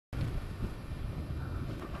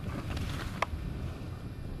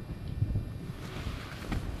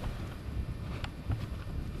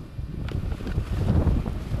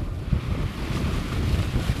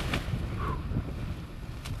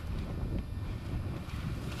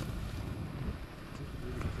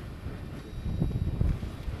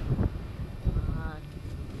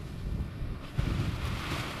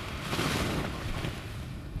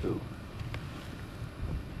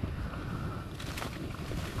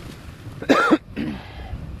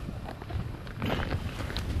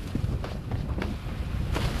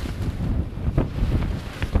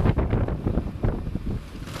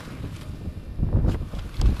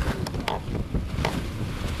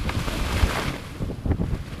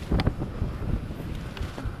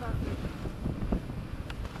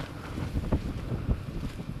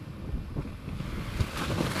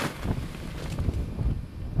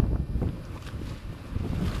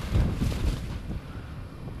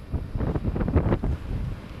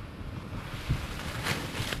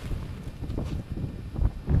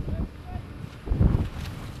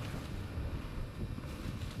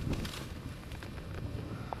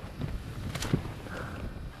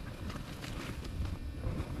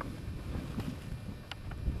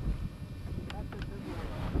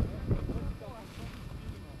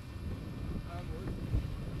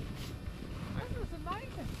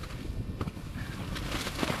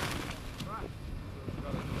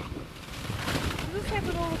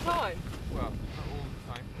time? Well, not all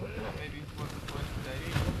the time. Maybe once or twice a day.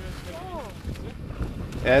 Oh,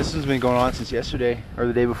 Yeah, this has been going on since yesterday or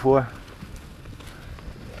the day before.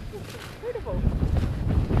 incredible.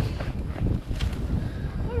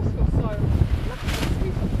 I just feel so lucky to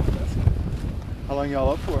see something like this. How long y'all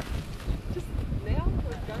up for? Just now, we're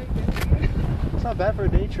going down here. It's not bad for a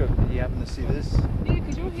day trip. You happen to see this. Yeah,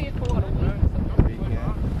 because you're here for what, a week or something?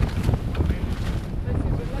 Yeah.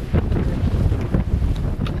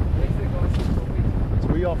 So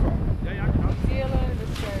where y'all from? New Zealand,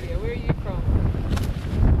 Australia. Where are you from?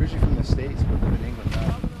 Originally from the States, but live in England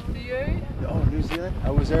now. Do you? Oh, New Zealand?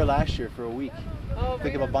 I was there last year for a week. Oh,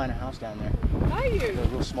 Thinking about buying a house down there. Are you? A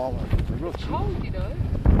real small one. They're real cheap. Cold, you know.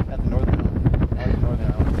 At the northern island. I like the northern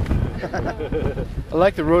island. I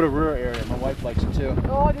like the Rotorua area. My wife likes it too.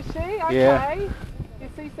 Oh, does she? Okay. Yeah. You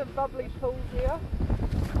see some bubbly pools here?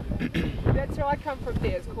 That's where I come from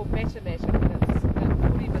there. It's called Matamata. And it's about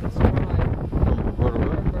 40 minutes drive.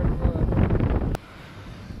 Rotorua? From Rotorua.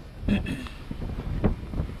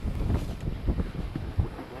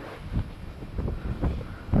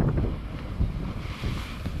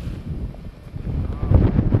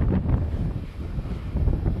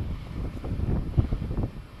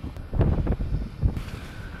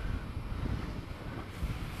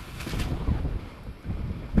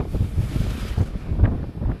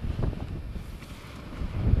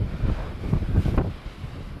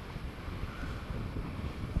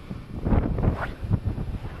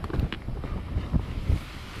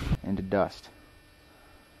 Into dust.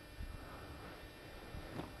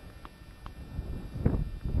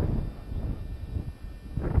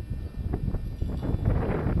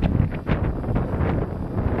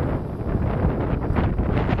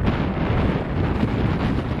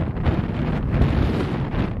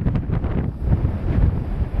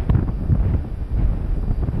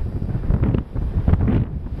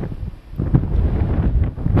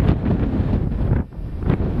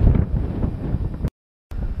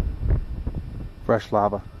 Fresh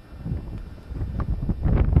lava.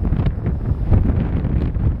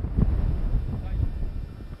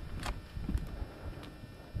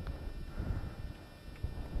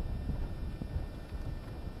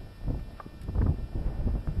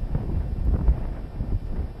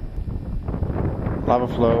 Lava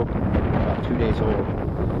flow, about 2 days old.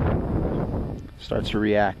 Starts to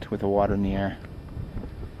react with the water in the air.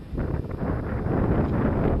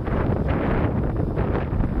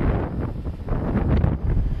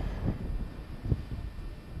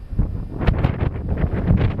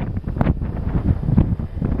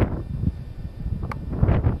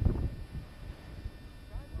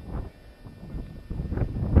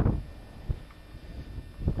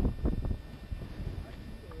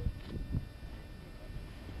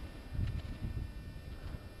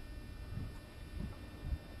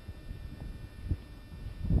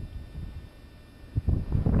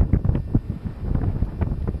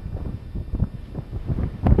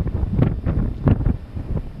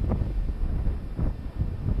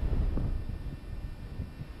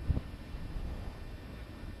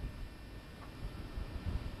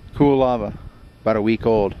 Cool lava, about a week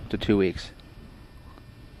old to 2 weeks.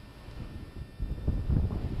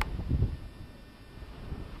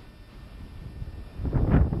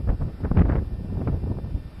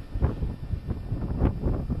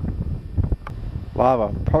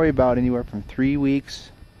 Lava, probably about anywhere from 3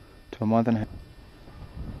 weeks to a month and a half.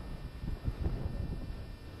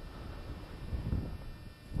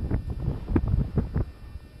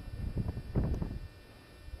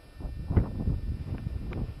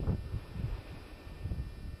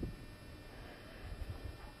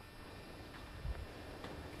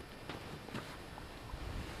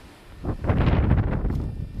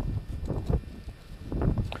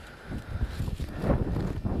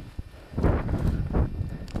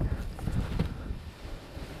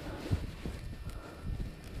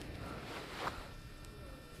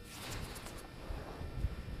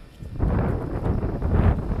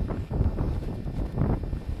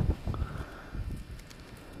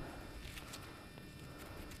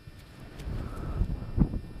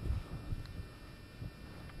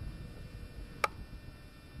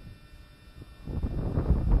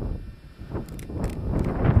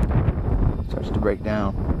 Starts to break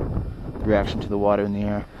down, the reaction to the water in the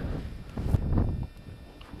air.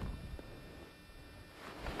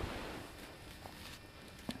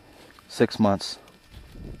 Six months.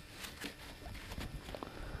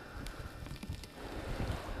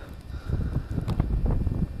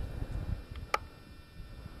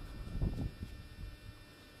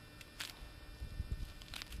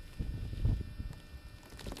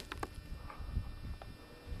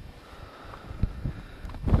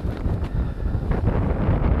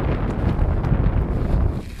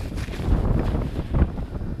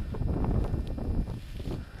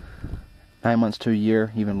 9 months to a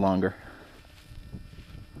year, even longer.